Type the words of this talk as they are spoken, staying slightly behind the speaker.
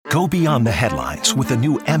Go beyond the headlines with the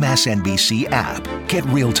new MSNBC app. Get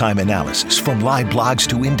real-time analysis from live blogs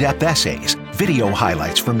to in-depth essays, video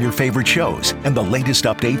highlights from your favorite shows, and the latest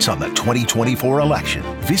updates on the 2024 election.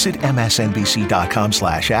 Visit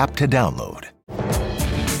msnbc.com/app to download.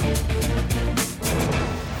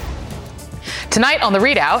 Tonight on the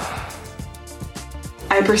ReidOut.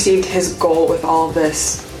 I perceived his goal with all of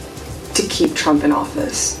this to keep Trump in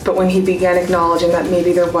office. But when he began acknowledging that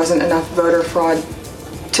maybe there wasn't enough voter fraud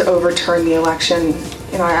to overturn the election,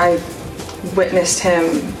 I witnessed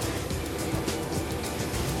him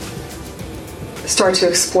start to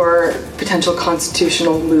explore potential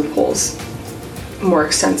constitutional loopholes more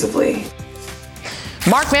extensively.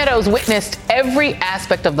 Mark Meadows witnessed every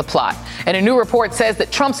aspect of the plot, and a new report says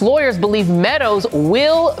that Trump's lawyers believe Meadows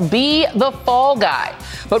will be the fall guy.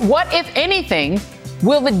 But what, if anything,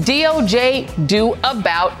 will the DOJ do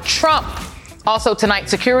about Trump? Also tonight,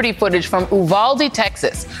 security footage from Uvalde,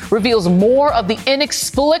 Texas, reveals more of the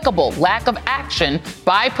inexplicable lack of action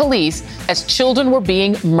by police as children were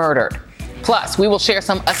being murdered. Plus, we will share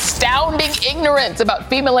some astounding ignorance about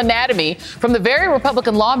female anatomy from the very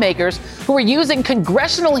Republican lawmakers who are using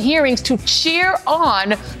congressional hearings to cheer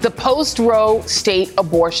on the post-Roe state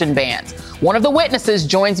abortion bans. One of the witnesses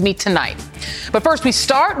joins me tonight. But first, we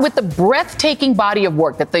start with the breathtaking body of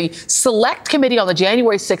work that the Select Committee on the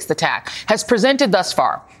January 6th attack has presented thus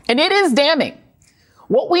far. And it is damning.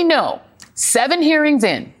 What we know, 7 hearings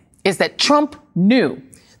in, is that Trump knew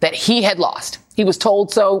that he had lost. He was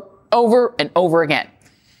told so over and over again,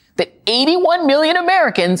 that 81 million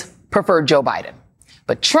Americans preferred Joe Biden.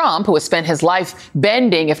 But Trump, who has spent his life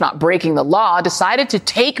bending, if not breaking the law, decided to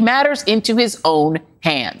take matters into his own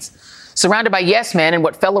hands. Surrounded by yes men and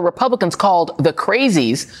what fellow Republicans called the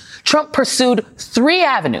crazies, Trump pursued 3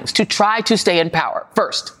 avenues to try to stay in power.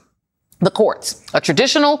 First, the courts, a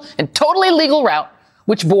traditional and totally legal route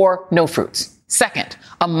which bore no fruits. Second,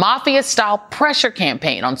 a mafia-style pressure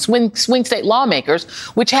campaign on swing state lawmakers,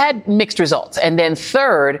 which had mixed results. And then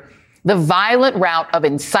third, the violent route of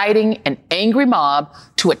inciting an angry mob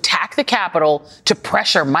to attack the Capitol to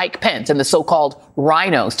pressure Mike Pence and the so-called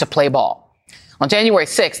rhinos to play ball. On January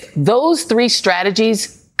 6th, those 3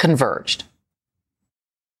 strategies converged.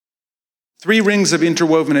 3 rings of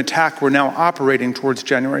interwoven attack were now operating towards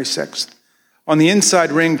January 6th. On the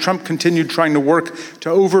inside ring, Trump continued trying to work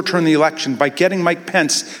to overturn the election by getting Mike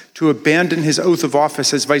Pence to abandon his oath of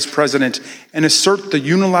office as vice president and assert the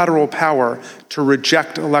unilateral power to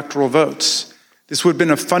reject electoral votes. This would have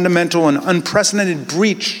been a fundamental and unprecedented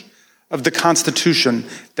breach of the Constitution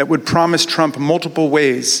that would promise Trump multiple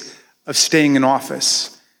ways of staying in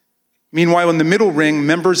office. Meanwhile, in the middle ring,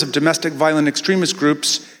 members of domestic violent extremist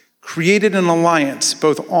groups created an alliance,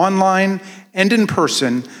 both online and in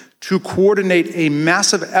person, to coordinate a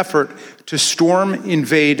massive effort to storm,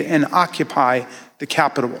 invade, and occupy the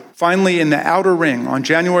Capitol. Finally, in the outer ring, on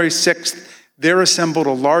January 6th, there assembled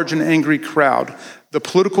a large and angry crowd, the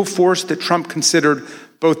political force that Trump considered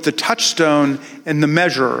both the touchstone and the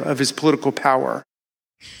measure of his political power.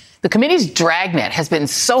 The committee's dragnet has been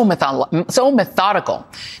so methodical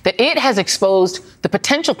that it has exposed the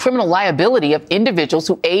potential criminal liability of individuals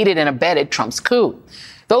who aided and abetted Trump's coup.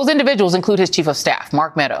 Those individuals include his chief of staff,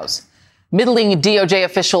 Mark Meadows, middling DOJ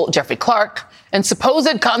official Jeffrey Clark, and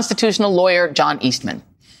supposed constitutional lawyer John Eastman.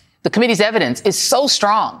 The committee's evidence is so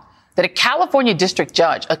strong that a California district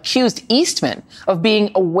judge accused Eastman of being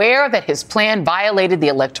aware that his plan violated the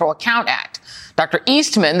Electoral Count Act. Dr.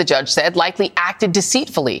 Eastman, the judge said, likely acted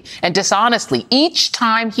deceitfully and dishonestly each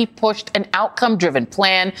time he pushed an outcome-driven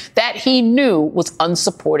plan that he knew was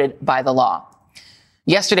unsupported by the law.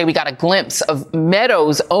 Yesterday, we got a glimpse of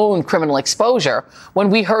Meadows' own criminal exposure when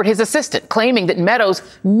we heard his assistant claiming that Meadows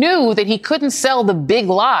knew that he couldn't sell the big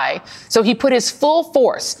lie, so he put his full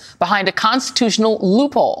force behind a constitutional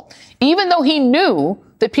loophole, even though he knew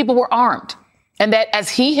that people were armed and that, as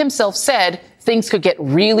he himself said, things could get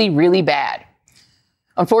really, really bad.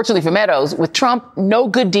 Unfortunately for Meadows, with Trump, no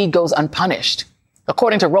good deed goes unpunished.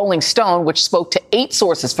 According to Rolling Stone, which spoke to 8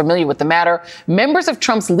 sources familiar with the matter, members of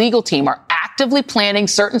Trump's legal team are actively planning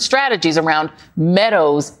certain strategies around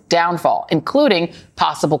Meadows' downfall, including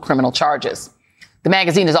possible criminal charges. The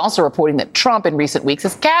magazine is also reporting that Trump in recent weeks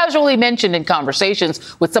has casually mentioned in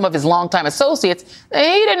conversations with some of his longtime associates that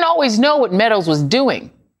he didn't always know what Meadows was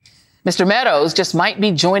doing. Mr. Meadows just might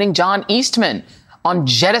be joining John Eastman on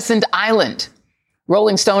Jettisoned Island.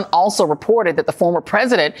 Rolling Stone also reported that the former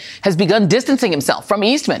president has begun distancing himself from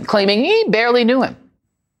Eastman, claiming he barely knew him.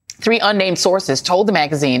 3 unnamed sources told the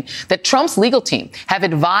magazine that Trump's legal team have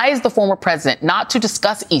advised the former president not to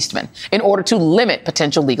discuss Eastman in order to limit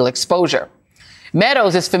potential legal exposure.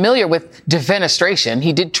 Meadows is familiar with defenestration.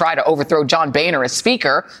 He did try to overthrow John Boehner as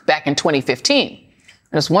Speaker back in 2015.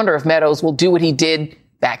 I just wonder if Meadows will do what he did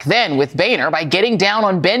back then with Boehner by getting down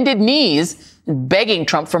on bended knees and begging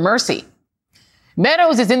Trump for mercy.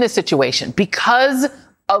 Meadows is in this situation because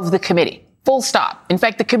of the committee. Full stop. In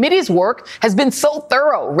fact, the committee's work has been so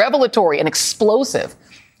thorough, revelatory, and explosive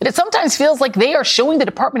that it sometimes feels like they are showing the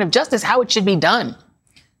Department of Justice how it should be done.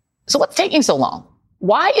 So what's taking so long?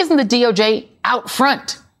 Why isn't the DOJ out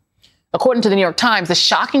front? According to the New York Times, the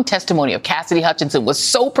shocking testimony of Cassidy Hutchinson was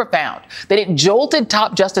so profound that it jolted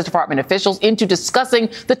top Justice Department officials into discussing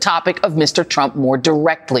the topic of Mr. Trump more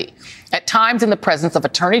directly, at times in the presence of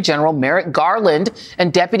Attorney General Merrick Garland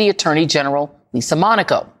and Deputy Attorney General Lisa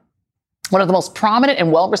Monaco. One of the most prominent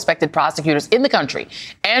and well-respected prosecutors in the country,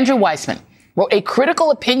 Andrew Weissman, wrote a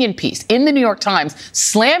critical opinion piece in the New York Times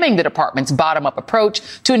slamming the department's bottom-up approach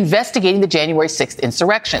to investigating the January 6th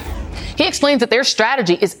insurrection. He explains that their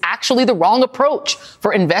strategy is actually the wrong approach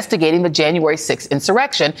for investigating the January 6th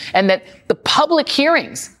insurrection and that the public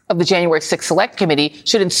hearings of the January 6th Select Committee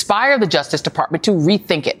should inspire the Justice Department to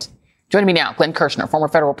rethink it. Joining me now, Glenn Kirshner, former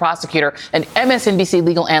federal prosecutor and MSNBC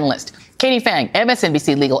legal analyst. Katie Phang,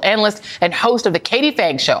 MSNBC legal analyst and host of The Katie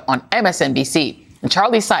Phang Show on MSNBC. And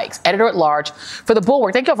Charlie Sykes, editor-at-large for The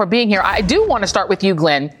Bulwark. Thank you all for being here. I do want to start with you,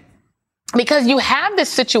 Glenn, because you have this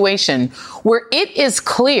situation where it is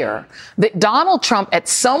clear that Donald Trump at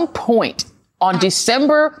some point on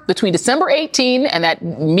between December 18 and that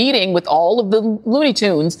meeting with all of the Looney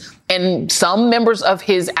Tunes and some members of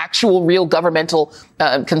his actual real governmental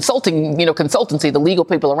consultancy, the legal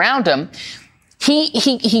people around him,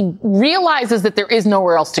 he realizes that there is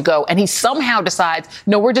nowhere else to go. And he somehow decides,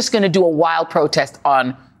 no, we're just going to do a wild protest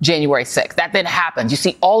on January 6th. That then happens. You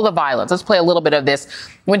see all the violence. Let's play a little bit of this.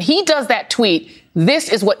 When he does that tweet, this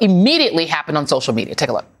is what immediately happened on social media. Take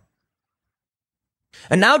a look.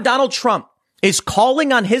 And now Donald Trump is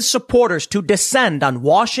calling on his supporters to descend on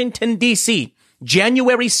Washington, D.C.,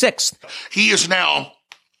 January 6th. He is now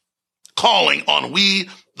calling on we,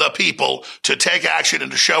 the people, to take action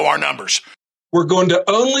and to show our numbers. We're going to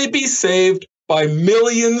only be saved by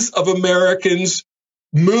millions of Americans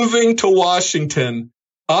moving to Washington,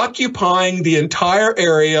 occupying the entire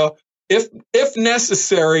area, if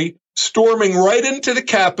necessary, storming right into the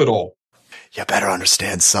Capitol. You better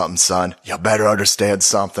understand something, son. You better understand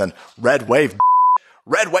something. Red wave.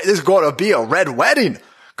 Red wave. This is going to be a red wedding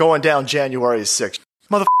going down January 6th.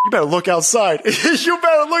 Motherfucker, you better look outside. You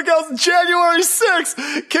better look out January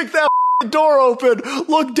 6th. Kick that door open.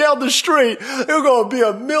 Look down the street. There's going to be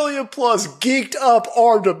 1 million plus geeked up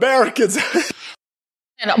armed Americans.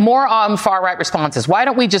 And more far-right responses. Why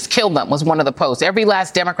don't we just kill them was one of the posts. Every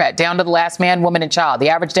last Democrat, down to the last man, woman, and child. The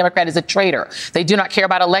average Democrat is a traitor. They do not care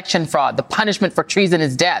about election fraud. The punishment for treason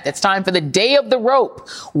is death. It's time for the day of the rope.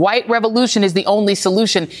 White revolution is the only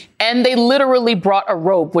solution. And they literally brought a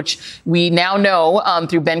rope, which we now know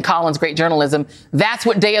through Ben Collins' great journalism. That's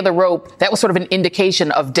what day of the rope. That was sort of an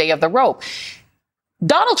indication of day of the rope.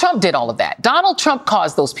 Donald Trump did all of that. Donald Trump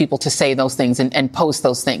caused those people to say those things and post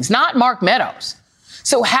those things, not Mark Meadows.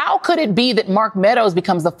 So how could it be that Mark Meadows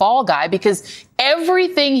becomes the fall guy? Because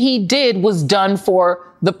everything he did was done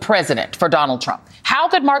for the president, for Donald Trump. How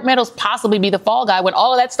could Mark Meadows possibly be the fall guy when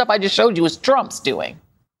all of that stuff I just showed you is Trump's doing?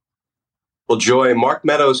 Well, Joy, Mark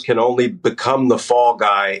Meadows can only become the fall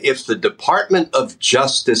guy if the Department of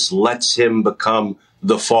Justice lets him become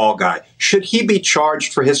the fall guy. Should he be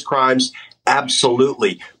charged for his crimes?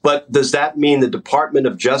 Absolutely. But does that mean the Department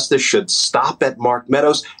of Justice should stop at Mark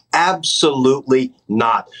Meadows? Absolutely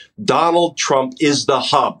not. Donald Trump is the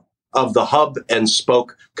hub of the hub and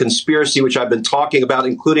spoke conspiracy, which I've been talking about,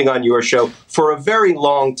 including on your show, for a very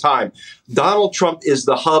long time. Donald Trump is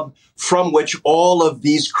the hub from which all of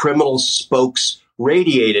these criminal spokes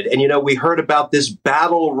radiated. And, you know, we heard about this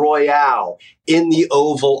battle royale in the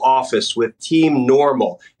Oval Office with Team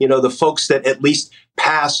Normal, you know, the folks that at least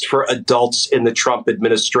passed for adults in the Trump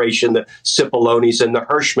administration, the Cipollones and the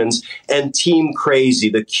Hirschmans, and Team Crazy,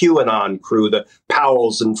 the QAnon crew, the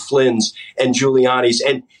Powells and Flynns and Giulianis.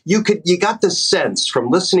 And you got the sense from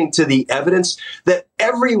listening to the evidence that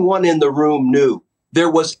everyone in the room knew there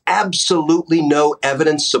was absolutely no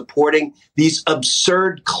evidence supporting these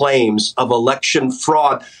absurd claims of election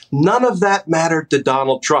fraud. None of that mattered to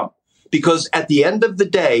Donald Trump, because at the end of the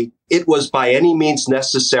day, it was by any means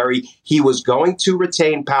necessary. He was going to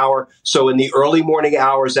retain power. So in the early morning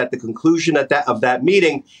hours at the conclusion of that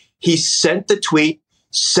meeting, he sent the tweet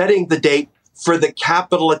setting the date for the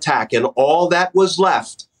Capitol attack. And all that was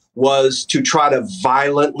left was to try to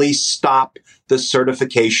violently stop the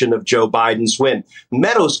certification of Joe Biden's win.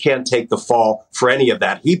 Meadows can't take the fall for any of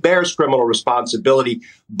that. He bears criminal responsibility,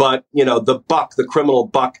 but, the criminal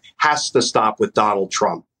buck has to stop with Donald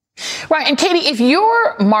Trump. Right. And Katie, if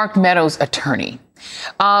you're Mark Meadows' attorney,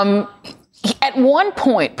 at one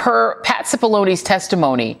point, per Pat Cipollone's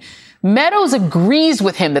testimony, Meadows agrees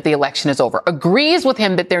with him that the election is over, agrees with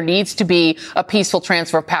him that there needs to be a peaceful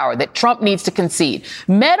transfer of power, that Trump needs to concede.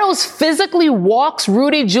 Meadows physically walks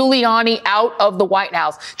Rudy Giuliani out of the White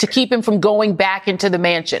House to keep him from going back into the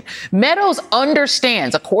mansion. Meadows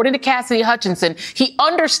understands, according to Cassidy Hutchinson, he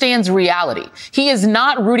understands reality. He is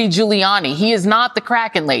not Rudy Giuliani. He is not the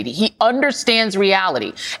Kraken lady. He understands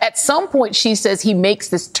reality. At some point, she says he makes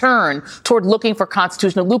this turn toward looking for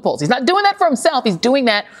constitutional loopholes. He's not doing that for himself. He's doing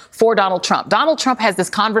that for Donald Trump. Donald Trump has this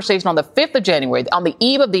conversation on the 5th of January, on the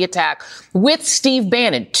eve of the attack, with Steve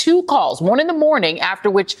Bannon. 2 calls, one in the morning, after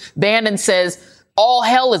which Bannon says all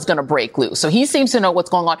hell is going to break loose. So he seems to know what's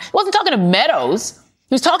going on. He wasn't talking to Meadows.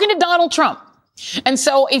 He was talking to Donald Trump. And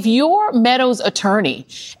so if you're Meadows' attorney,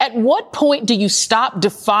 at what point do you stop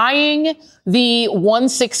defying the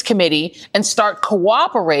 1-6 committee and start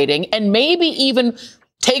cooperating and maybe even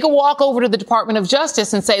take a walk over to the Department of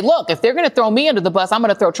Justice and say, look, if they're going to throw me under the bus, I'm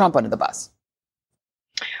going to throw Trump under the bus?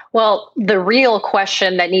 Well, the real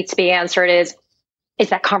question that needs to be answered is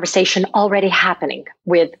that conversation already happening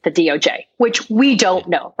with the DOJ, which we don't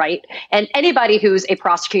know, right? And anybody who's a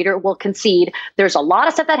prosecutor will concede there's a lot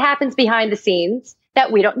of stuff that happens behind the scenes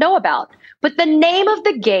that we don't know about. But the name of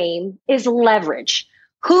the game is leverage.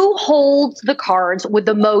 Who holds the cards with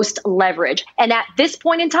the most leverage? And at this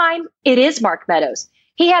point in time, it is Mark Meadows.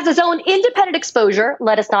 He has his own independent exposure,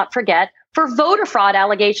 let us not forget, for voter fraud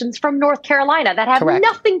allegations from North Carolina that have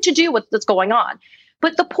nothing to do with what's going on.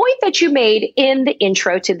 But the point that you made in the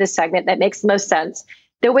intro to this segment that makes the most sense,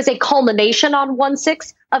 there was a culmination on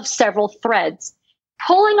 1-6 of several threads.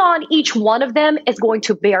 Pulling on each one of them is going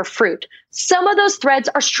to bear fruit. Some of those threads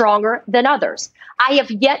are stronger than others. I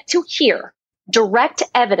have yet to hear direct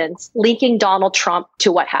evidence linking Donald Trump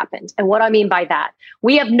to what happened. And what I mean by that,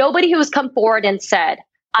 we have nobody who has come forward and said,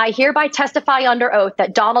 I hereby testify under oath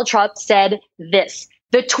that Donald Trump said this.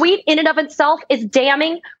 The tweet in and of itself is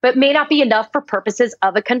damning, but may not be enough for purposes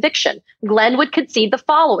of a conviction. Glenn would concede the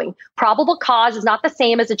following. Probable cause is not the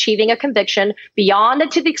same as achieving a conviction beyond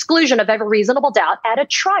and to the exclusion of every reasonable doubt at a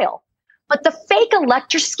trial. But the fake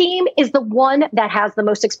elector scheme is the one that has the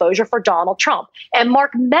most exposure for Donald Trump. And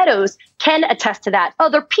Mark Meadows can attest to that.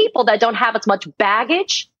 Other people that don't have as much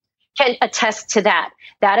baggage can attest to that.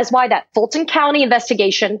 That is why that Fulton County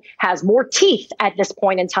investigation has more teeth at this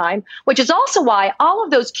point in time, which is also why all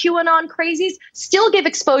of those QAnon crazies still give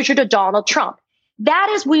exposure to Donald Trump. That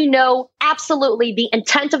is, we know absolutely the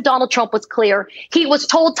intent of Donald Trump was clear. He was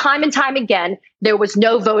told time and time again there was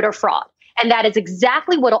no voter fraud. And that is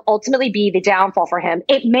exactly what will ultimately be the downfall for him.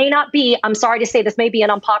 It may not be, I'm sorry to say this may be an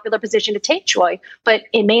unpopular position to take, Joy, but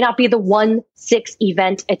it may not be the 1-6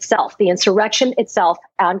 event itself, the insurrection itself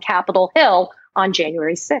on Capitol Hill on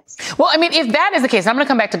January 6th. Well, I mean, if that is the case, I'm going to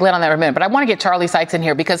come back to Glenn on that in a minute, but I want to get Charlie Sykes in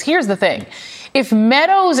here because here's the thing. If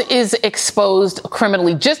Meadows is exposed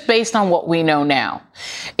criminally just based on what we know now,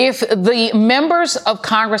 if the members of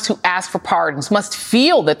Congress who ask for pardons must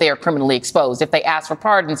feel that they are criminally exposed if they ask for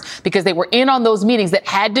pardons because they were in on those meetings that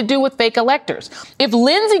had to do with fake electors, if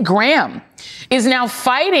Lindsey Graham is now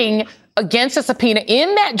fighting against a subpoena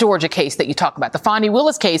in that Georgia case that you talk about, the Fonnie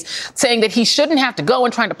Willis case, saying that he shouldn't have to go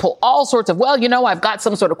and trying to pull all sorts of, well, I've got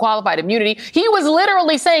some sort of qualified immunity. He was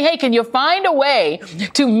literally saying, hey, can you find a way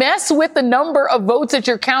to mess with the number of votes that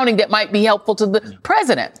you're counting that might be helpful to the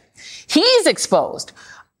president? He's exposed.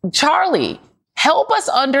 Charlie, help us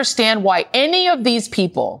understand why any of these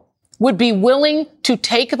people would be willing to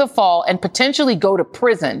take the fall and potentially go to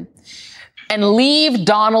prison and leave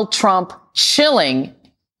Donald Trump chilling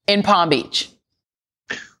in Palm Beach.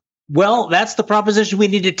 Well, that's the proposition we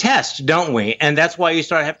need to test, don't we? And that's why you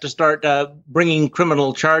have to start bringing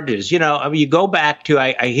criminal charges. You go back to,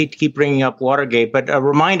 I hate to keep bringing up Watergate, but a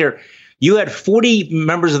reminder, you had 40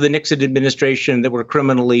 members of the Nixon administration that were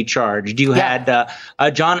criminally charged. You had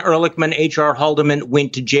John Ehrlichman, H.R. Haldeman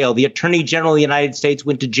went to jail. The Attorney General of the United States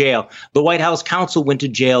went to jail. The White House counsel went to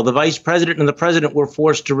jail. The vice president and the president were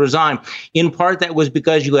forced to resign. In part, that was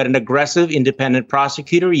because you had an aggressive independent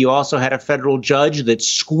prosecutor. You also had a federal judge that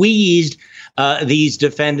squeezed these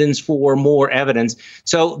defendants for more evidence.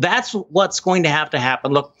 So that's what's going to have to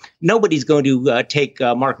happen. Look, nobody's going to take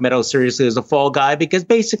Mark Meadows seriously as a fall guy because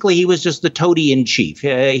basically he was just the toady in chief.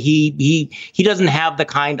 He doesn't have the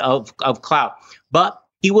kind of clout. But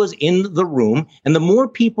He was in the room. And the more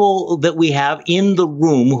people that we have in the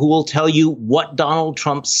room who will tell you what Donald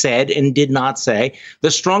Trump said and did not say,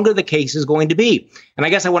 the stronger the case is going to be. And I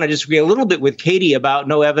guess I want to disagree a little bit with Katie about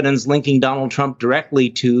no evidence linking Donald Trump directly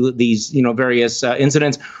to these, various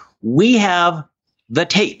incidents. We have the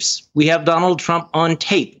tapes. We have Donald Trump on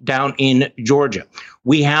tape down in Georgia.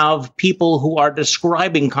 We have people who are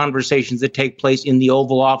describing conversations that take place in the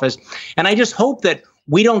Oval Office. And I just hope that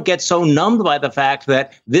we don't get so numbed by the fact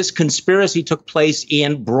that this conspiracy took place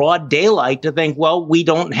in broad daylight to think, well, we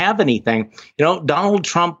don't have anything. Donald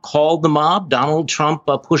Trump called the mob. Donald Trump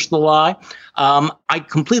pushed the lie. I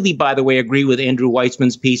completely, by the way, agree with Andrew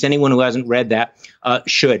Weitzman's piece. Anyone who hasn't read that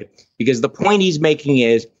should, because the point he's making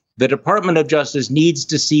is the Department of Justice needs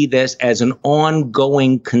to see this as an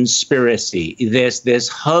ongoing conspiracy, this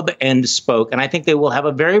hub and spoke. And I think they will have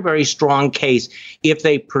a very, very strong case if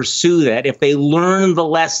they pursue that, if they learn the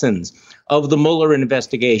lessons of the Mueller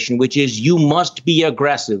investigation, which is you must be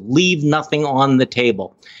aggressive, leave nothing on the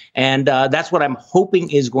table. And that's what I'm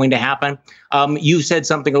hoping is going to happen. You said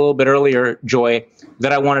something a little bit earlier, Joy,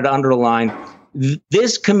 that I wanted to underline.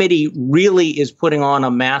 This committee really is putting on a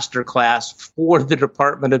masterclass for the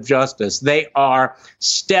Department of Justice. They are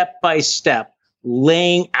step by step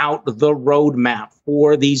laying out the roadmap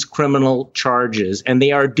for these criminal charges, and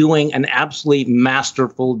they are doing an absolutely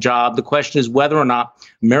masterful job. The question is whether or not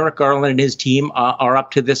Merrick Garland and his team are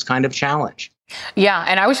up to this kind of challenge. Yeah,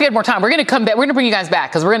 and I wish we had more time. We're going to come back. We're going to bring you guys back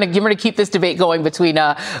because we're going to keep this debate going between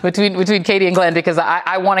Katie and Glenn, because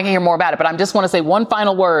I want to hear more about it. But I just want to say one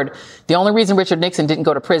final word. The only reason Richard Nixon didn't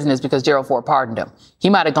go to prison is because Gerald Ford pardoned him. He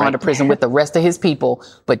might have gone to prison with the rest of his people,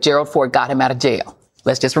 but Gerald Ford got him out of jail.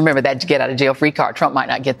 Let's just remember that get out of jail free card. Trump might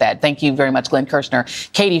not get that. Thank you very much, Glenn Kirshner,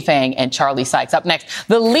 Katie Fang, and Charlie Sykes. Up next,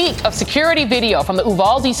 the leak of security video from the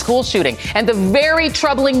Uvalde school shooting and the very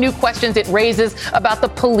troubling new questions it raises about the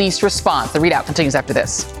police response. The ReidOut continues after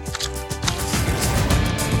this.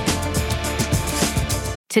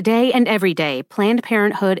 Today and every day, Planned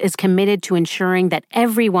Parenthood is committed to ensuring that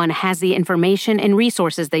everyone has the information and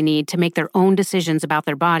resources they need to make their own decisions about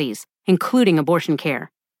their bodies, including abortion care.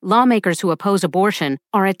 Lawmakers who oppose abortion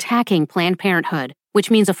are attacking Planned Parenthood, which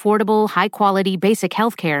means affordable, high-quality, basic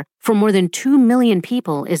health care for more than 2 million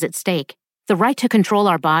people is at stake. The right to control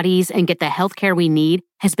our bodies and get the health care we need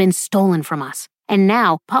has been stolen from us. And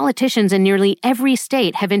now, politicians in nearly every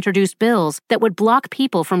state have introduced bills that would block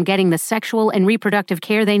people from getting the sexual and reproductive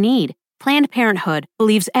care they need. Planned Parenthood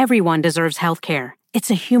believes everyone deserves health care. It's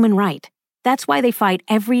a human right. That's why they fight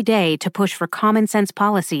every day to push for common-sense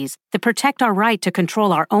policies that protect our right to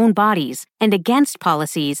control our own bodies and against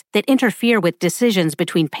policies that interfere with decisions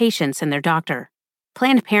between patients and their doctor.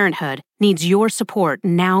 Planned Parenthood needs your support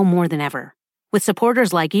now more than ever. With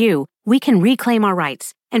supporters like you, we can reclaim our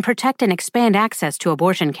rights and protect and expand access to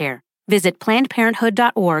abortion care. Visit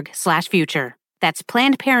PlannedParenthood.org/future. That's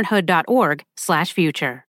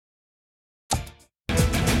PlannedParenthood.org/future.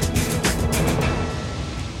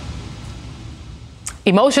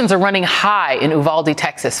 Emotions are running high in Uvalde,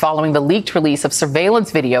 Texas, following the leaked release of surveillance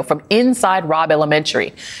video from inside Robb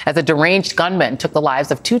Elementary as a deranged gunman took the lives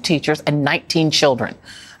of 2 teachers and 19 children.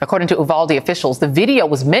 According to Uvalde officials, the video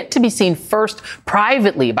was meant to be seen first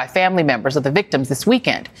privately by family members of the victims this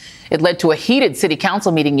weekend. It led to a heated city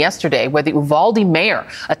council meeting yesterday where the Uvalde mayor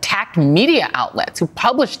attacked media outlets who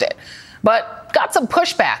published it, but got some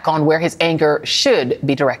pushback on where his anger should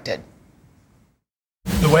be directed.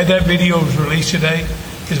 The way that video was released today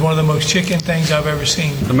is one of the most chicken things I've ever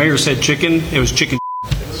seen. The mayor said chicken. It was chicken.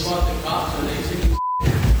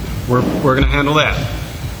 We're going to handle that.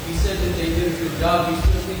 He said that they did a good job. You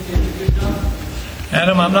still think they did a good job?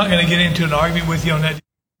 Adam, I'm not going to get into an argument with you on that.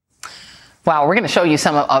 Wow, we're going to show you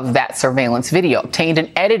some of that surveillance video obtained and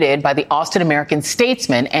edited by the Austin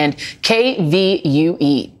American-Statesman and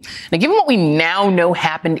KVUE. Now, given what we now know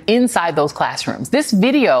happened inside those classrooms, this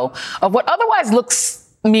video of what otherwise looks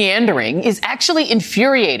meandering is actually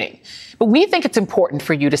infuriating. But we think it's important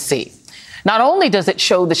for you to see. Not only does it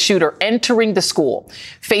show the shooter entering the school,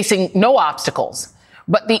 facing no obstacles,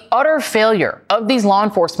 but the utter failure of these law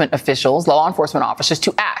enforcement officers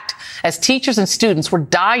to act as teachers and students were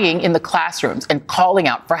dying in the classrooms and calling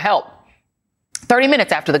out for help. 30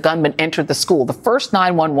 minutes after the gunman entered the school, the first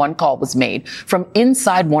 911 call was made from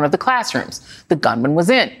inside one of the classrooms the gunman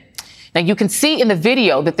was in. Now, you can see in the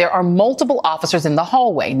video that there are multiple officers in the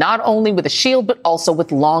hallway, not only with a shield, but also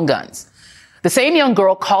with long guns. The same young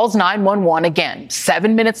girl calls 911 again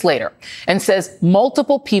 7 minutes later and says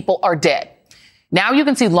multiple people are dead. Now you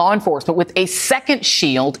can see law enforcement with a second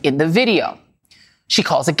shield in the video. She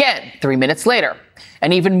calls again 3 minutes later,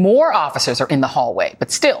 and even more officers are in the hallway,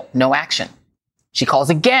 but still no action. She calls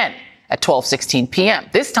again at 12:16 p.m.,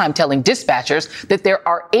 this time telling dispatchers that there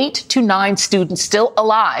are 8 to 9 students still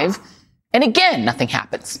alive. And again, nothing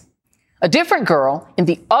happens. A different girl in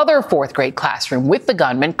the other 4th grade classroom with the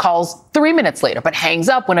gunman calls 3 minutes later, but hangs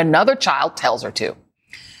up when another child tells her to.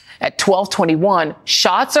 At 12:21,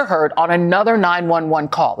 shots are heard on another 911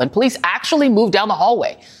 call, and police actually move down the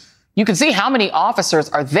hallway. You can see how many officers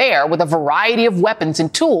are there with a variety of weapons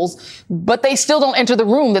and tools, but they still don't enter the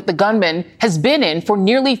room that the gunman has been in for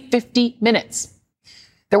nearly 50 minutes.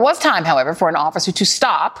 There was time, however, for an officer to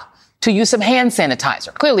stop to use some hand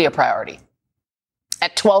sanitizer, clearly a priority.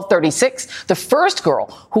 At 12:36, the first girl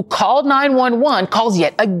who called 911 calls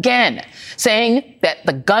yet again, saying that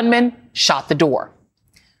the gunman shot the door.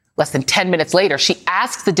 Less than 10 minutes later, she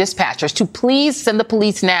asks the dispatchers to please send the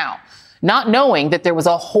police now, not knowing that there was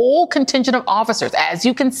a whole contingent of officers, as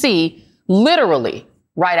you can see, literally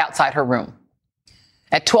right outside her room.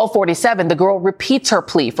 At 12:47, the girl repeats her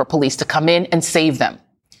plea for police to come in and save them.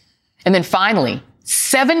 And then finally,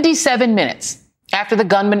 77 minutes after the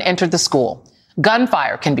gunman entered the school,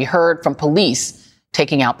 gunfire can be heard from police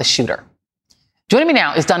taking out the shooter. Joining me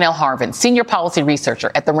now is Donnell Harvin, senior policy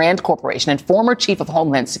researcher at the Rand Corporation and former chief of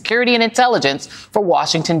Homeland Security and Intelligence for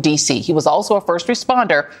Washington, D.C. He was also a first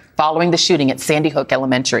responder following the shooting at Sandy Hook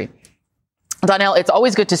Elementary. Donnell, it's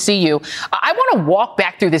always good to see you. I want to walk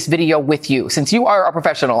back through this video with you since you are a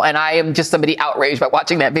professional and I am just somebody outraged by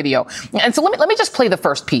watching that video. And so let me just play the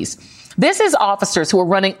first piece. This is officers who are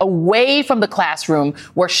running away from the classroom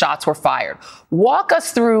where shots were fired. Walk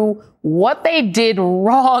us through what they did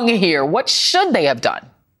wrong here. What should they have done?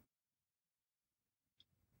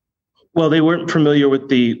 Well, they weren't familiar with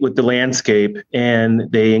the landscape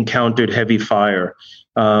and they encountered heavy fire.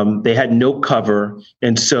 They had no cover.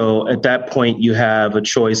 And so at that point, you have a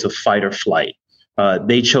choice of fight or flight.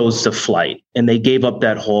 They chose to flight and they gave up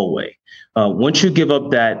that hallway. Once you give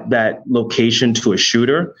up that location to a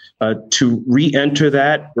shooter, to re-enter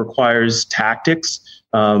that requires tactics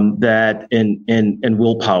that and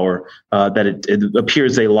willpower that it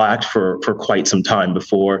appears they lacked for quite some time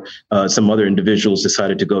before some other individuals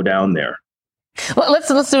decided to go down there.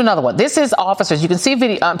 Let's do another one. This is officers. You can see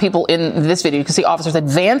people in this video. You can see officers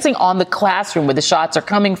advancing on the classroom where the shots are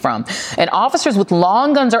coming from. And officers with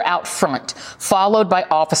long guns are out front, followed by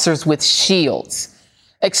officers with shields.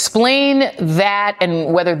 Explain that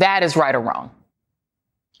and whether that is right or wrong.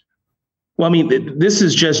 Well, I mean, this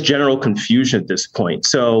is just general confusion at this point.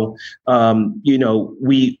 So,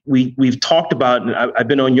 we've talked about, and I've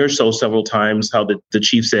been on your show several times, how the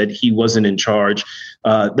chief said he wasn't in charge.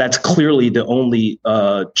 That's clearly the only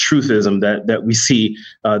truthism that we see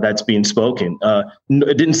that's being spoken.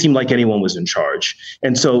 It didn't seem like anyone was in charge.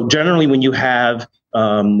 And so generally when you have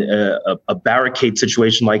a barricade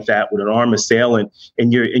situation like that with an armed assailant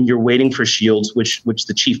and you're waiting for shields, which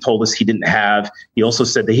the chief told us he didn't have. He also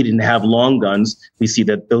said that he didn't have long guns. We see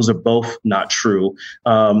that those are both not true.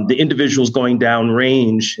 The individuals going down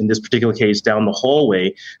range, in this particular case, down the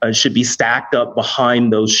hallway, should be stacked up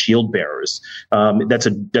behind those shield bearers. That's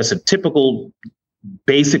a typical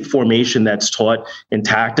basic formation that's taught in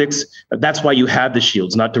tactics. That's why you have the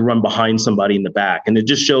shields, not to run behind somebody in the back. And it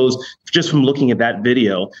just shows, just from looking at that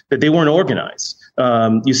video, that they weren't organized.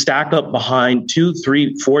 You stack up behind 2,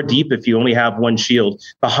 3, 4 deep if you only have one shield,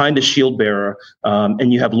 behind a shield bearer,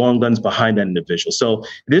 and you have long guns behind that individual. So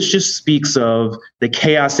this just speaks of the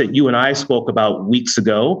chaos that you and I spoke about weeks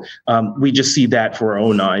ago. We just see that for our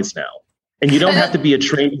own eyes now. And you don't have to be a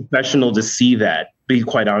trained professional to see that, be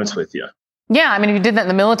quite honest with you. Yeah, I mean, if you did that in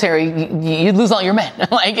the military, you'd lose all your men.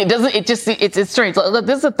 It's strange.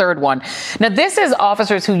 This is the third one. Now, this is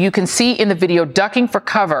officers who you can see in the video ducking for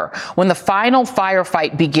cover when the final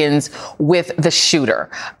firefight begins with the shooter.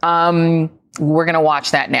 We're going to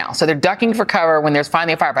watch that now. So they're ducking for cover when there's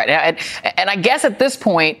finally a firefight. And I guess at this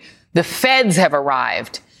point, the feds have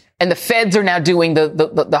arrived and the feds are now doing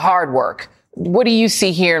the hard work. What do you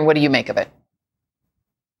see here and what do you make of it?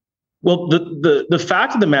 Well, the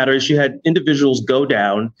fact of the matter is you had individuals go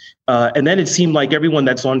down, and then it seemed like everyone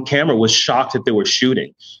that's on camera was shocked that they were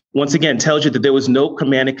shooting. Once again, tells you that there was no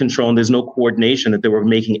command and control and there's no coordination, that they were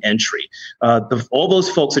making entry. All those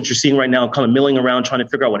folks that you're seeing right now kind of milling around trying to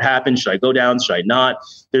figure out what happened. Should I go down? Should I not?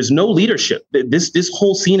 There's no leadership. This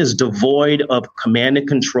whole scene is devoid of command and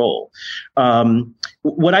control.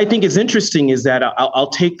 What I think is interesting is that I'll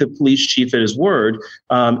take the police chief at his word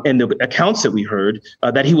and the accounts that we heard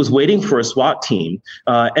that he was waiting for a SWAT team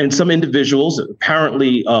and some individuals,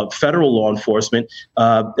 apparently federal law enforcement,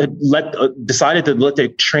 decided to let their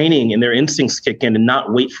trained training and their instincts kick in and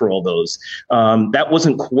not wait for all those. That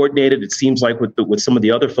wasn't coordinated, it seems like, with some of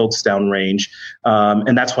the other folks downrange.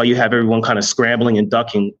 And that's why you have everyone kind of scrambling and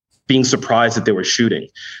ducking, being surprised that they were shooting.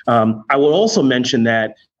 I will also mention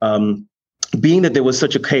that being that there was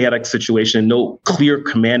such a chaotic situation and no clear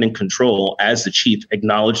command and control, as the chief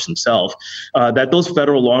acknowledged himself, that those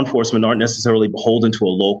federal law enforcement aren't necessarily beholden to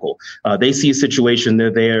a local. They see a situation,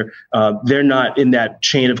 they're there. They're not in that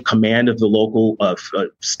chain of command of the local,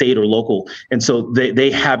 state or local. And so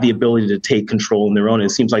they have the ability to take control on their own.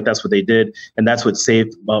 And it seems like that's what they did. And that's what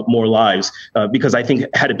saved more lives. Because I think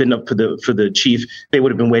had it been up for the chief, they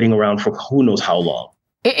would have been waiting around for who knows how long.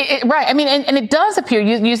 Right. I mean, and it does appear,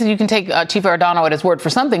 you said you can take Chief Arellano at his word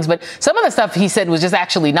for some things, but some of the stuff he said was just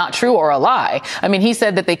actually not true or a lie. I mean, he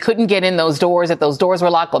said that they couldn't get in those doors, that those doors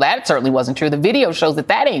were locked. Well, that certainly wasn't true. The video shows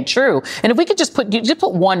that ain't true. And if we could just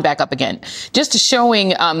put one back up again, just showing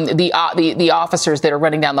the officers that are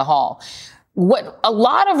running down the hall. What a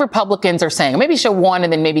lot of Republicans are saying, maybe show one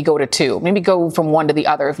and then maybe go to two, maybe go from one to the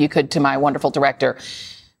other, if you could, to my wonderful director.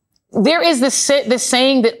 There is this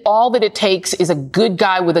saying that all that it takes is a good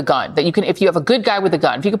guy with a gun, that you can, if you have a good guy with a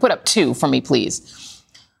gun, if you could put up two for me, please.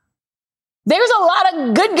 There's a lot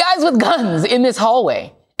of good guys with guns in this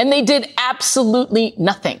hallway, and they did absolutely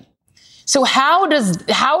nothing. So how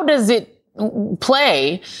does it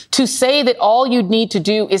play to say that all you'd need to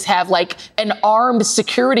do is have like an armed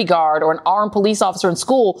security guard or an armed police officer in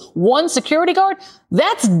school, one security guard?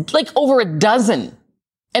 That's like over a dozen.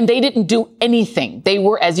 And they didn't do anything. They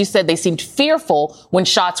were, as you said, they seemed fearful when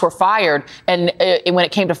shots were fired. And when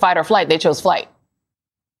it came to fight or flight, they chose flight.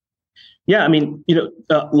 Yeah, I mean,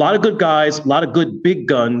 a lot of good guys, a lot of good big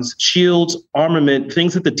guns, shields, armament,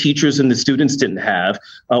 things that the teachers and the students didn't have.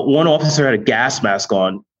 One officer had a gas mask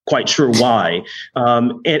on, quite sure why.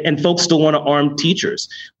 And folks still want to arm teachers.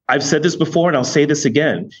 I've said this before, and I'll say this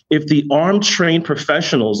again. If the armed trained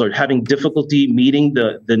professionals are having difficulty meeting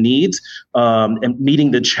the needs and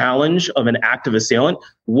meeting the challenge of an active assailant,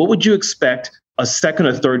 what would you expect a second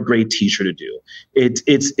or third grade teacher to do?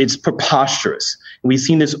 It's preposterous. We've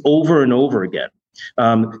seen this over and over again.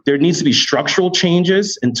 There needs to be structural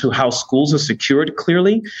changes into how schools are secured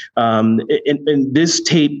clearly. And this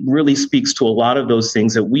tape really speaks to a lot of those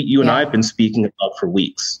things that you and I have been speaking about for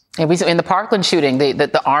weeks. In the Parkland shooting,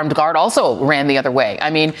 the armed guard also ran the other way. I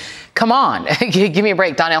mean, come on, give me a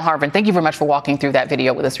break. Donnell Harvin, thank you very much for walking through that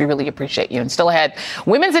video with us. We really appreciate you. And still ahead,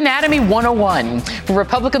 Women's Anatomy 101 for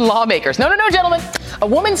Republican lawmakers. No, gentlemen. A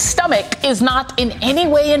woman's stomach is not in any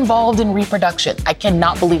way involved in reproduction. I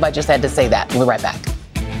cannot believe I just had to say that. We'll be right back.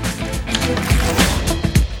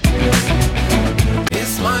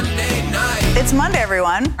 It's Monday night. It's Monday,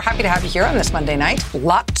 everyone. We're happy to have you here on this Monday night.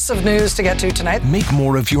 Lots of news to get to tonight. Make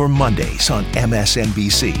more of your Mondays on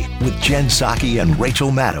MSNBC with Jen Psaki and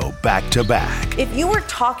Rachel Maddow back to back. If you were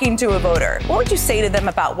talking to a voter, what would you say to them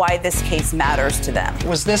about why this case matters to them?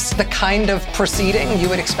 Was this the kind of proceeding you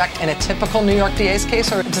would expect in a typical New York DA's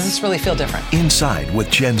case, or does this really feel different? Inside with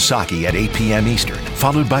Jen Psaki at 8 p.m. Eastern,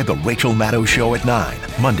 followed by The Rachel Maddow Show at 9,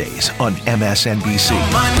 Mondays on MSNBC.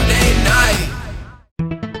 Monday night.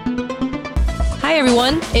 Hi,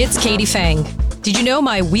 everyone. It's Katie Fang. Did you know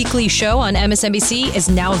my weekly show on MSNBC is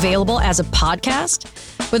now available as a podcast?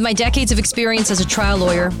 With my decades of experience as a trial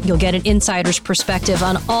lawyer, you'll get an insider's perspective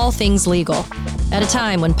on all things legal. At a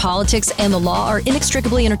time when politics and the law are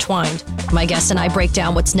inextricably intertwined, my guests and I break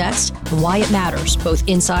down what's next and why it matters, both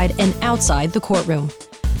inside and outside the courtroom.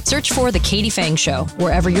 Search for The Katie Fang Show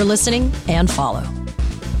wherever you're listening and follow.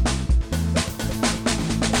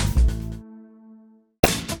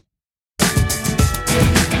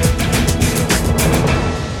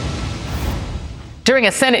 During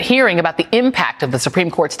a Senate hearing about the impact of the Supreme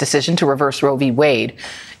Court's decision to reverse Roe v. Wade,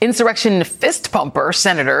 insurrection fist pumper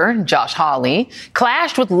Senator Josh Hawley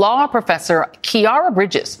clashed with law professor Kiara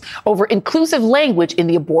Bridges over inclusive language in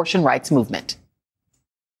the abortion rights movement.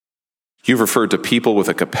 You've referred to people with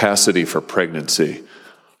a capacity for pregnancy.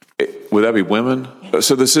 Would that be women?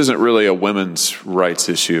 So this isn't really a women's rights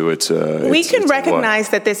issue. We can recognize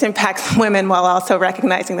that this impacts women while also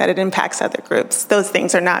recognizing that it impacts other groups. Those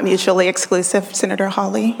things are not mutually exclusive, Senator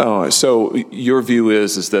Hawley. Oh, so your view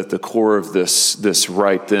is that the core of this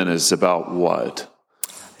right then is about what?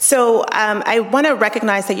 So I want to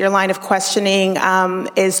recognize that your line of questioning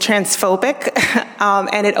is transphobic,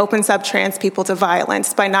 and it opens up trans people to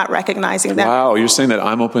violence by not recognizing that. Wow, you're saying that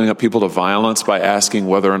I'm opening up people to violence by asking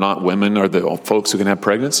whether or not women are the folks who can have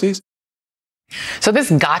pregnancies? So this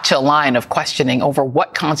gotcha line of questioning over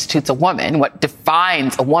what constitutes a woman, what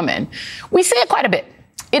defines a woman, we see it quite a bit.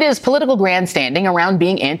 It is political grandstanding around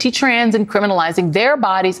being anti-trans and criminalizing their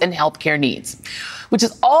bodies and healthcare needs, which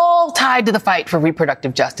is all tied to the fight for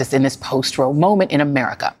reproductive justice in this post-Roe moment in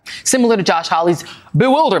America. Similar to Josh Hawley's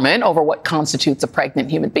bewilderment over what constitutes a pregnant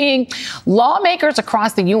human being, lawmakers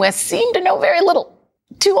across the U.S. seem to know very little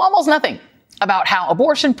to almost nothing about how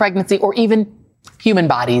abortion, pregnancy, or even human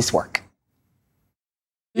bodies work.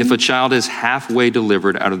 If a child is halfway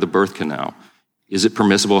delivered out of the birth canal, is it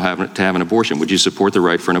permissible to have an abortion? Would you support the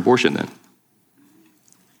right for an abortion then?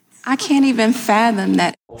 I can't even fathom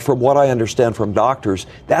that. From what I understand from doctors,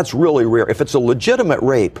 that's really rare. If it's a legitimate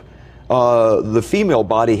rape, the female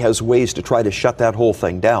body has ways to try to shut that whole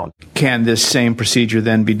thing down. Can this same procedure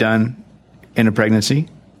then be done in a pregnancy?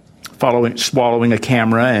 Swallowing a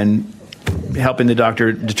camera and helping the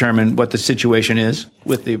doctor determine what the situation is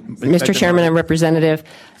with the... Mr. Chairman and Representative,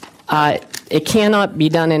 it cannot be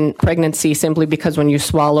done in pregnancy simply because when you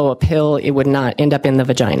swallow a pill, it would not end up in the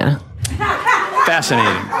vagina.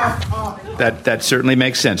 Fascinating. That certainly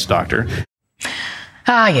makes sense, Doctor.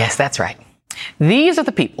 Ah, yes, that's right. These are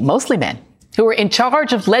the people, mostly men, who are in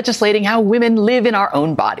charge of legislating how women live in our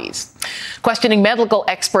own bodies, questioning medical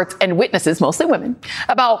experts and witnesses, mostly women,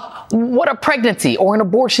 about what a pregnancy or an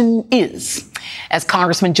abortion is, as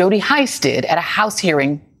Congressman Jody Hice did at a House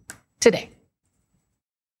hearing today.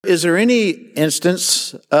 Is there any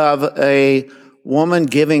instance of a woman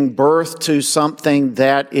giving birth to something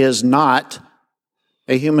that is not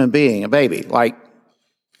a human being, a baby, like,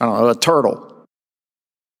 I don't know, a turtle?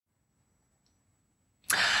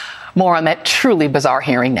 More on that truly bizarre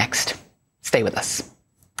hearing next. Stay with us.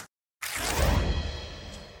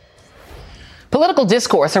 Political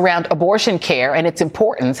discourse around abortion care and its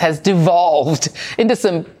importance has devolved into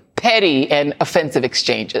some petty and offensive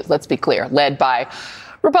exchanges, let's be clear, led by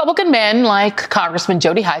Republican men like Congressman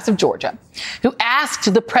Jody Hice of Georgia, who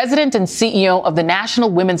asked the president and CEO of the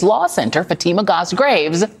National Women's Law Center, Fatima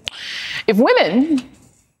Goss-Graves, if women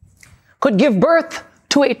could give birth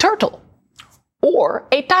to a turtle or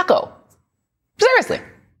a taco. Seriously.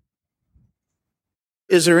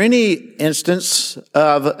 Is there any instance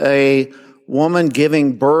of a woman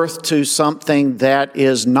giving birth to something that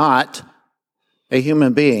is not a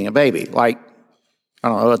human being, a baby, like, I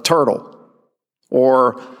don't know, a turtle,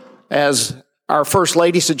 or, as our First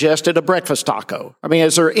Lady suggested, a breakfast taco? I mean,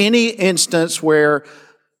 is there any instance where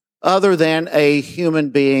other than a human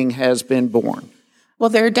being has been born? Well,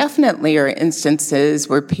 there definitely are instances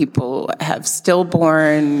where people have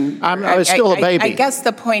stillborn. It's still a baby. I guess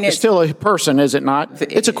the point is... It's still a person, is it not?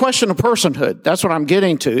 It's a question of personhood. That's what I'm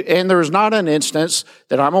getting to. And there's not an instance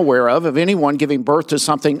that I'm aware of anyone giving birth to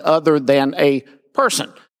something other than a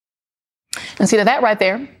person. And see, that right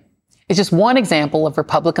there is just one example of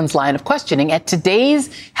Republicans' line of questioning at today's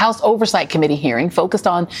House Oversight Committee hearing focused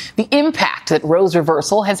on the impact that Roe's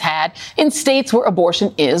reversal has had in states where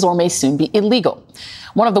abortion is or may soon be illegal.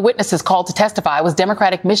 One of the witnesses called to testify was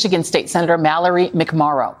Democratic Michigan State Senator Mallory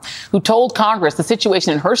McMorrow, who told Congress the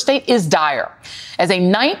situation in her state is dire, as a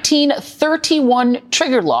 1931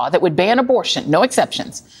 trigger law that would ban abortion, no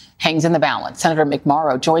exceptions, hangs in the balance. Senator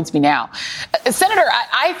McMorrow joins me now. Senator,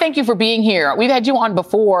 I thank you for being here. We've had you on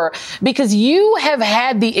before because you have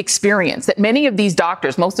had the experience that many of these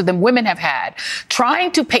doctors, most of them women, have had,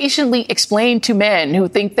 trying to patiently explain to men who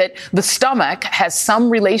think that the stomach has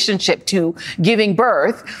some relationship to giving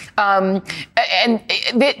birth, and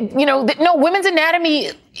that, that no, women's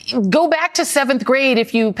anatomy, go back to 7th grade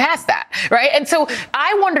if you pass that, right? And so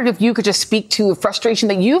I wondered if you could just speak to the frustration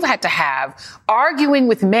that you've had to have arguing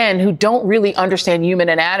with men who don't really understand human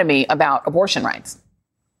anatomy about abortion rights.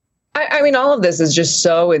 I mean, all of this is just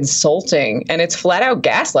so insulting, and it's flat out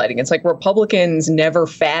gaslighting. It's like Republicans never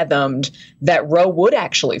fathomed that Roe would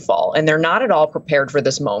actually fall, and they're not at all prepared for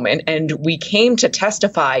this moment. And we came to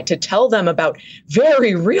testify to tell them about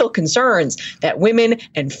very real concerns that women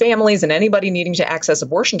and families and anybody needing to access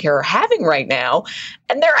abortion care are having right now.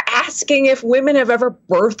 And they're asking if women have ever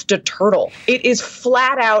birthed a turtle. It is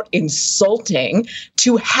flat out insulting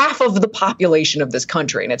to half of the population of this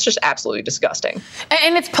country, and it's just absolutely disgusting.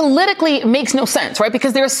 And it's politically, it makes no sense, right?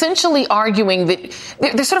 Because they're essentially arguing that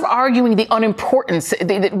they're sort of arguing the unimportance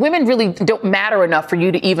that women really don't matter enough for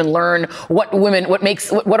you to even learn what women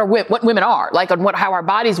are like and how our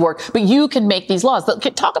bodies work. But you can make these laws.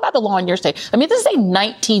 Talk about the law in your state. I mean, this is a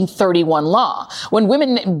 1931 law when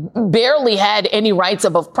women barely had any rights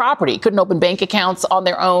above property, couldn't open bank accounts on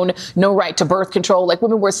their own, no right to birth control. Like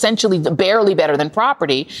women were essentially barely better than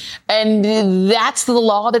property. And that's the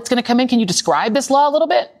law that's going to come in. Can you describe this law a little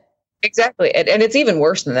bit? Exactly. And it's even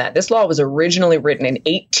worse than that. This law was originally written in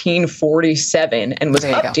 1847 and was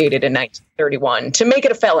updated in 1931 to make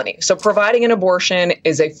it a felony. So providing an abortion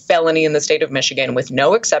is a felony in the state of Michigan with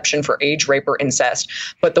no exception for age, rape, or incest.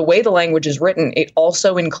 But the way the language is written, it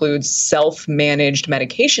also includes self-managed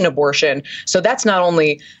medication abortion. So that's not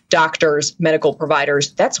only doctors, medical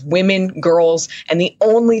providers, that's women, girls. And the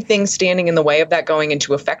only thing standing in the way of that going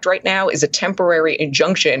into effect right now is a temporary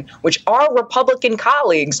injunction, which our Republican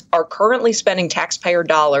colleagues are currently spending taxpayer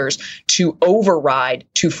dollars to override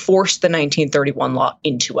to force the 1931 law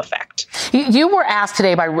into effect. You were asked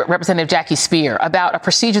today by Representative Jackie Speer about a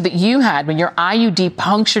procedure that you had when your IUD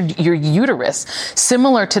punctured your uterus,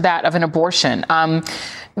 similar to that of an abortion.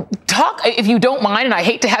 Talk, if you don't mind, and I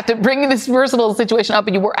hate to have to bring this personal situation up,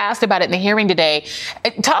 but you were asked about it in the hearing today.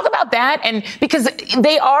 Talk about that, and because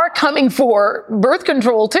they are coming for birth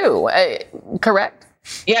control too, correct?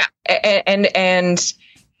 Yeah, and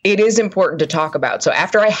it is important to talk about. So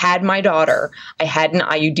after I had my daughter, I had an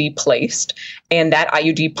IUD placed, and that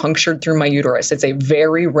IUD punctured through my uterus. It's a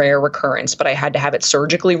very rare occurrence, but I had to have it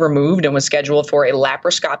surgically removed and was scheduled for a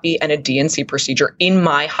laparoscopy and a DNC procedure in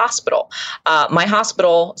my hospital. My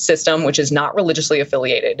hospital system, which is not religiously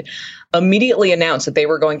affiliated, immediately announced that they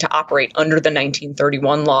were going to operate under the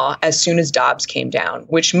 1931 law as soon as Dobbs came down,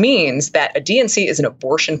 which means that a DNC is an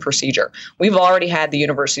abortion procedure. We've already had the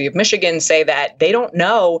University of Michigan say that they don't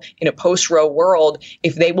know in a post-Roe world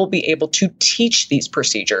if they will be able to teach these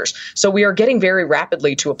procedures. So we are getting very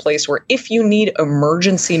rapidly to a place where if you need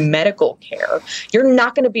emergency medical care, you're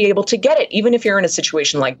not going to be able to get it, even if you're in a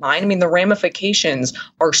situation like mine. I mean, the ramifications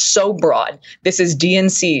are so broad. This is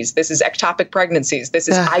DNCs, this is ectopic pregnancies, this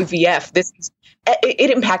is IVF, it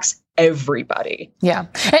impacts everybody. Yeah.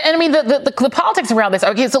 And I mean, the politics around this.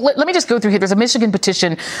 Okay, so let me just go through here. There's a Michigan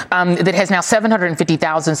petition that has now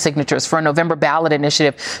 750,000 signatures for a November ballot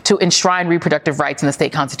initiative to enshrine reproductive rights in the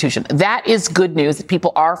state constitution. That is good news that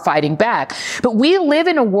people are fighting back. But we live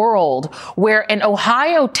in a world where an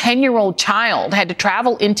Ohio 10-year-old child had to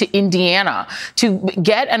travel into Indiana to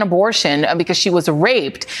get an abortion because she was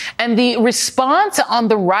raped. And the response on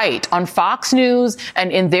the right, on Fox News and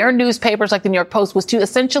in their newspapers like the New York Post, was to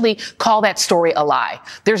essentially call that story a lie.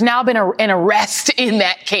 There's now been an arrest in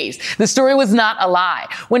that case. The story was not a lie.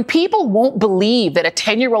 When people won't believe that a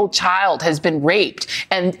 10-year-old child has been raped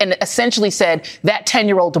and essentially said that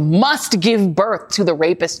 10-year-old must give birth to the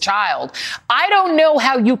rapist child, I don't know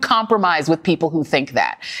how you compromise with people who think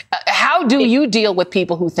that. How do you deal with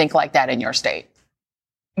people who think like that in your state?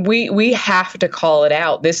 We have to call it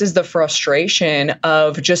out. This is the frustration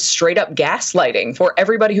of just straight up gaslighting for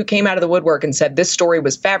everybody who came out of the woodwork and said this story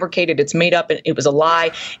was fabricated, it's made up, and it was a lie.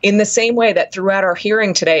 In the same way that throughout our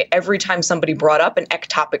hearing today, every time somebody brought up an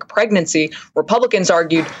ectopic pregnancy, Republicans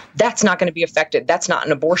argued that's not going to be affected. That's not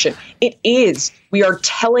an abortion. It is. We are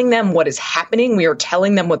telling them what is happening. We are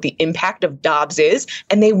telling them what the impact of Dobbs is,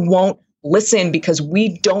 and they won't listen because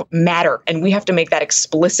we don't matter. And we have to make that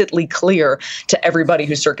explicitly clear to everybody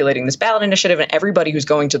who's circulating this ballot initiative and everybody who's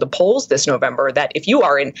going to the polls this November, that if you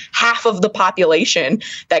are in half of the population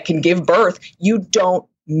that can give birth, you don't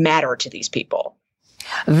matter to these people.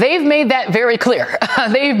 They've made that very clear.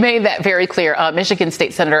 They've made that very clear. Michigan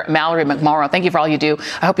State Senator Mallory McMorrow, thank you for all you do.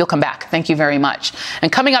 I hope you'll come back. Thank you very much.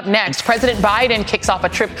 And coming up next, President Biden kicks off a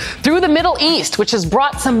trip through the Middle East, which has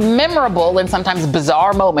brought some memorable and sometimes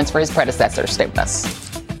bizarre moments for his predecessor. Stay with us.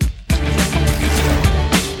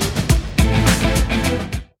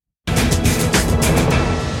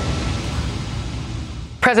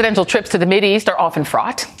 Presidential trips to the Mideast are often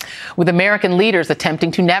fraught, with American leaders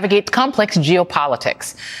attempting to navigate complex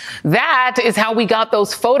geopolitics. That is how we got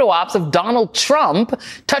those photo ops of Donald Trump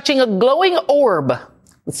touching a glowing orb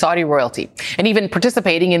with Saudi royalty and even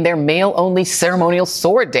participating in their male-only ceremonial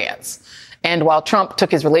sword dance. And while Trump took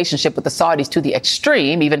his relationship with the Saudis to the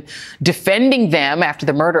extreme, even defending them after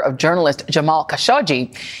the murder of journalist Jamal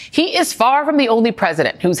Khashoggi, he is far from the only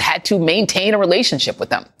president who's had to maintain a relationship with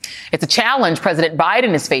them. It's a challenge President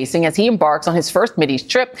Biden is facing as he embarks on his first Mideast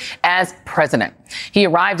trip as president. He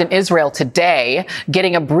arrived in Israel today,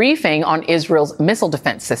 getting a briefing on Israel's missile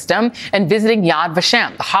defense system and visiting Yad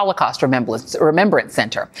Vashem, the Holocaust Remembrance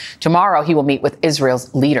Center. Tomorrow, he will meet with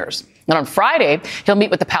Israel's leaders. And on Friday, he'll meet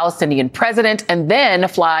with the Palestinian president and then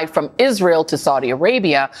fly from Israel to Saudi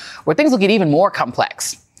Arabia, where things will get even more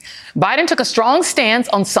complex. Biden took a strong stance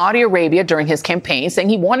on Saudi Arabia during his campaign, saying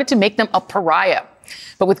he wanted to make them a pariah.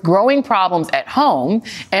 But with growing problems at home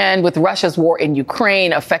and with Russia's war in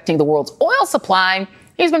Ukraine affecting the world's oil supply,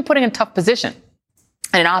 he's been put in a tough position.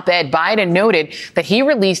 In an op-ed, Biden noted that he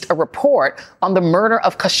released a report on the murder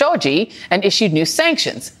of Khashoggi and issued new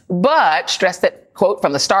sanctions, but stressed that quote,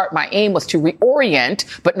 from the start, my aim was to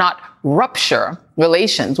reorient, but not rupture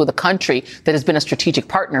relations with a country that has been a strategic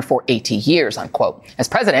partner for 80 years, unquote. As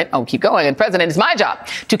president, keep going. And president, it's my job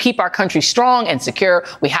to keep our country strong and secure.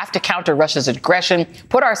 We have to counter Russia's aggression,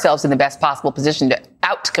 put ourselves in the best possible position to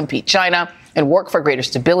outcompete China, and work for greater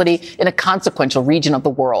stability in a consequential region of the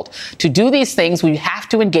world. To do these things, we have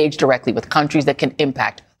to engage directly with countries that can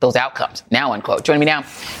impact those outcomes. Now, unquote. Joining me now,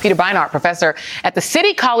 Peter Beinart, professor at the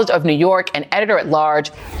City College of New York and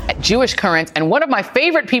editor-at-large at Jewish Currents, and one of my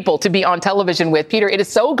favorite people to be on television with. Peter, it is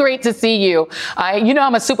so great to see you.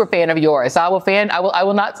 I'm a super fan of yours. I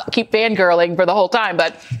will not keep fangirling for the whole time,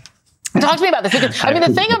 but talk to me about this. Because,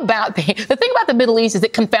 the thing about the Middle East is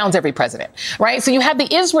it confounds every president, right? So you have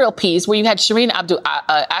the Israel piece where you had Shireen Abu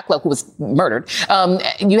Akleh, who was murdered.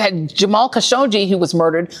 You had Jamal Khashoggi, who was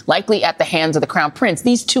murdered, likely at the hands of the Crown Prince.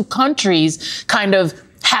 These two countries kind of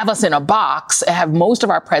have us in a box, have most of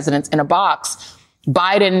our presidents in a box.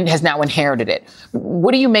 Biden has now inherited it.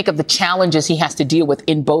 What do you make of the challenges he has to deal with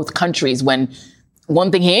in both countries when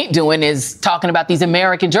one thing he ain't doing is talking about these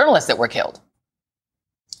American journalists that were killed?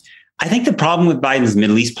 I think the problem with Biden's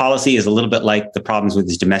Middle East policy is a little bit like the problems with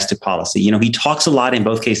his domestic policy. He talks a lot in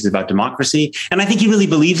both cases about democracy, and I think he really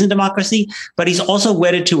believes in democracy, but he's also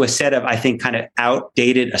wedded to a set of, I think, kind of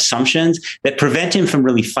outdated assumptions that prevent him from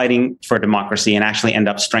really fighting for democracy and actually end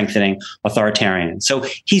up strengthening authoritarian. So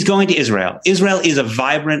he's going to Israel. Israel is a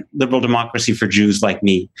vibrant liberal democracy for Jews like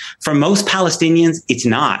me. For most Palestinians, it's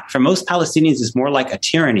not. For most Palestinians, it's more like a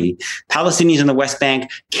tyranny. Palestinians in the West Bank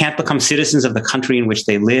can't become citizens of the country in which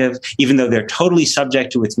they live, even though they're totally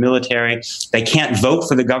subject to its military. They can't vote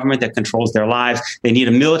for the government that controls their lives. They need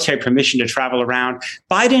a military permission to travel around.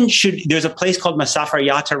 There's a place called Masafer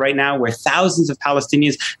Yatta right now where thousands of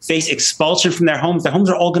Palestinians face expulsion from their homes. Their homes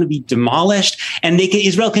are all going to be demolished. And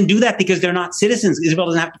Israel can do that because they're not citizens. Israel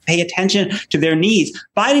doesn't have to pay attention to their needs.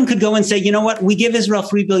 Biden could go and say, you know what? We give Israel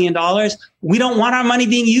 $3 billion. We don't want our money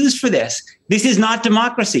being used for this. This is not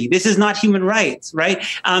democracy. This is not human rights, right?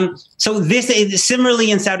 So this is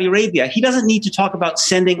similarly in Saudi Arabia. He doesn't need to talk about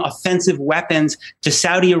sending offensive weapons to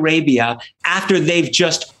Saudi Arabia after they've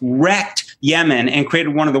just wrecked Yemen and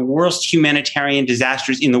created one of the worst humanitarian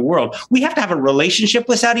disasters in the world. We have to have a relationship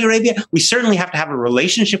with Saudi Arabia. We certainly have to have a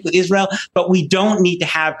relationship with Israel, but we don't need to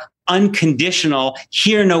have unconditional,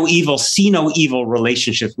 hear no evil, see no evil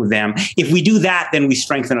relationships with them. If we do that, then we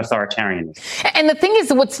strengthen authoritarianism. And the thing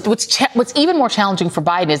is, what's even more challenging for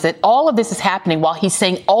Biden is that all of this is happening while he's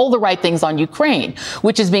saying all the right things on Ukraine,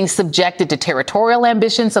 which is being subjected to territorial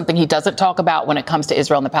ambition, something he doesn't talk about when it comes to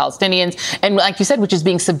Israel and the Palestinians. And like you said, which is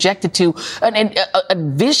being subjected to a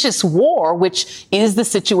vicious war, which is the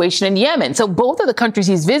situation in Yemen. So both of the countries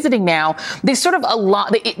he's visiting now, they sort of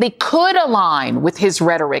they could align with his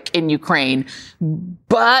rhetoric in Ukraine,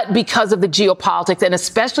 but because of the geopolitics and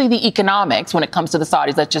especially the economics when it comes to the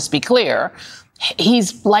Saudis, let's just be clear,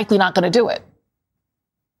 he's likely not going to do it.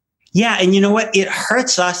 Yeah. And you know what? It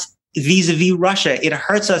hurts us vis-a-vis Russia. It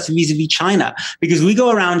hurts us vis-a-vis China, because we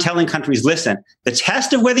go around telling countries, listen, the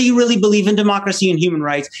test of whether you really believe in democracy and human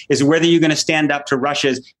rights is whether you're going to stand up to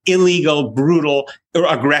Russia's illegal, brutal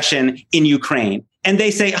aggression in Ukraine. And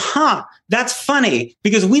they say, that's funny,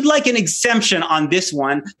 because we'd like an exemption on this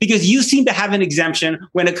one, because you seem to have an exemption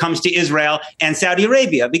when it comes to Israel and Saudi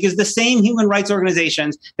Arabia, because the same human rights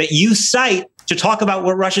organizations that you cite to talk about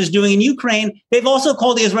what Russia's doing in Ukraine, they've also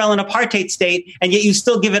called Israel an apartheid state, and yet you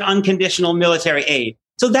still give it unconditional military aid.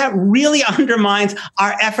 So that really undermines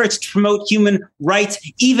our efforts to promote human rights,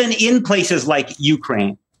 even in places like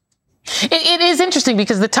Ukraine. It is interesting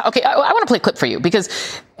because I want to play a clip for you, because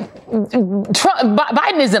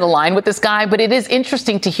Biden isn't aligned with this guy, but it is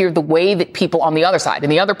interesting to hear the way that people on the other side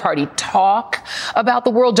and the other party talk about the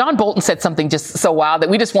world. John Bolton said something just so wild that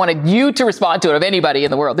we just wanted you to respond to it, of anybody in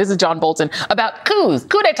the world. This is John Bolton about coup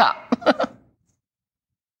d'etat.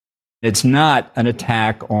 It's not an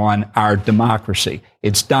attack on our democracy.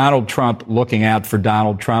 It's Donald Trump looking out for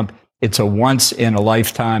Donald Trump. It's a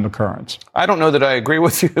once-in-a-lifetime occurrence. I don't know that I agree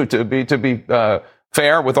with you. To be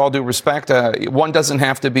fair, with all due respect, one doesn't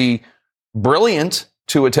have to be brilliant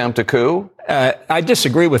to attempt a coup. I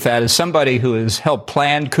disagree with that. As somebody who has helped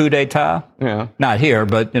plan coup d'etat, not here,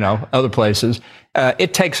 but other places,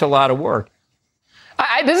 it takes a lot of work.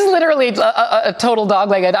 This is literally a total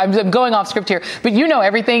dogleg. I'm going off script here, but you know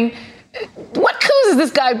everything. What coups has this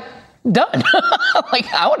guy done?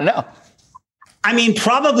 I want to know. I mean,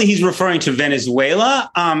 probably he's referring to Venezuela,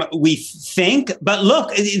 we think. But look,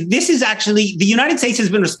 this is actually, the United States has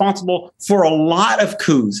been responsible for a lot of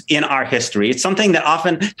coups in our history. It's something that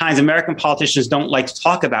oftentimes American politicians don't like to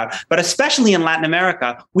talk about, but especially in Latin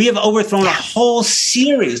America, we have overthrown a whole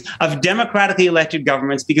series of democratically elected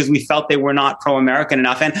governments because we felt they were not pro-American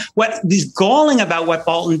enough. And what is galling about what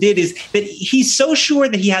Bolton did is that he's so sure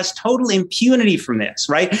that he has total impunity from this,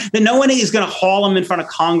 right? That no one is going to haul him in front of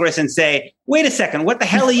Congress and say, wait a second, what the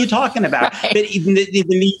hell are you talking about? Right. That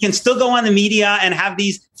he can still go on the media and have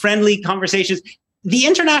these friendly conversations. The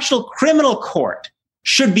International Criminal Court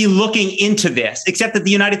should be looking into this, except that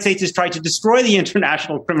the United States has tried to destroy the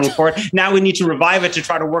International Criminal Court. Now we need to revive it to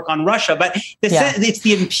try to work on Russia. But it's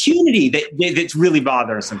the impunity that's really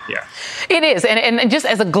bothersome here. It is. And just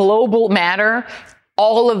as a global matter,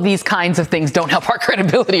 all of these kinds of things don't help our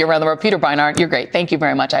credibility around the world. Peter Beinart, you're great. Thank you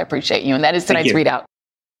very much. I appreciate you. And that is tonight's ReidOut.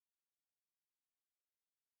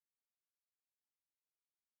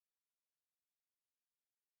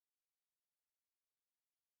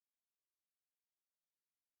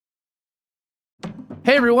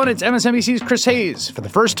 Hey everyone, it's MSNBC's Chris Hayes. For the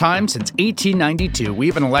first time since 1892, we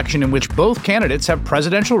have an election in which both candidates have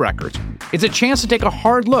presidential records. It's a chance to take a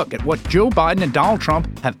hard look at what Joe Biden and Donald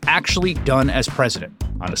Trump have actually done as president.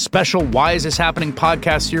 On a special Why Is This Happening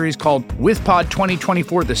podcast series called WithPod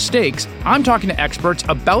 2024 The Stakes, I'm talking to experts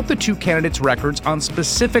about the two candidates' records on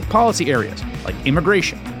specific policy areas like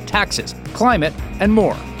immigration, taxes, climate, and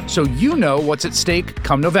more. So you know what's at stake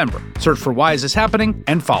come November. Search for Why Is This Happening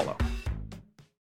and follow.